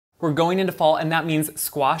We're going into fall, and that means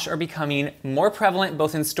squash are becoming more prevalent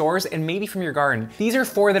both in stores and maybe from your garden. These are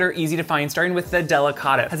 4 that are easy to find, starting with the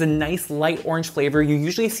Delicata. It has a nice light orange flavor. You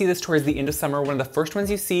usually see this towards the end of summer, one of the first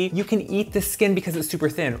ones you see. You can eat the skin because it's super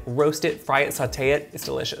thin. Roast it, fry it, saute it, it's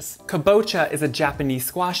delicious. Kabocha is a Japanese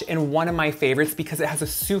squash and one of my favorites because it has a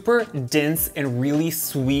super dense and really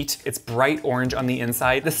sweet, it's bright orange on the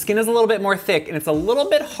inside. The skin is a little bit more thick and it's a little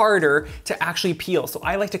bit harder to actually peel. So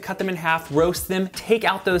I like to cut them in half, roast them, take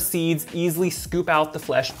out those seeds, easily scoop out the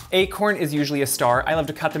flesh. Acorn is usually a star. I love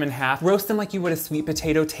to cut them in half, roast them like you would a sweet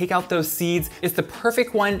potato, take out those seeds. It's the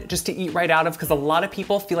perfect one just to eat right out of because a lot of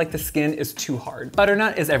people feel like the skin is too hard.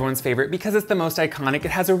 Butternut is everyone's favorite because it's the most iconic.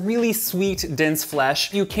 It has a really sweet, dense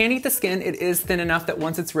flesh. You can eat the skin. It is thin enough that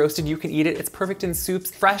once it's roasted, you can eat it. It's perfect in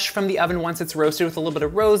soups, fresh from the oven once it's roasted with a little bit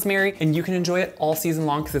of rosemary, and you can enjoy it all season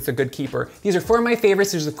long because it's a good keeper. These are 4 of my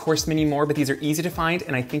favorites. There's of course many more, but these are easy to find,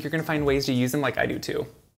 and I think you're gonna find ways to use them like I do too.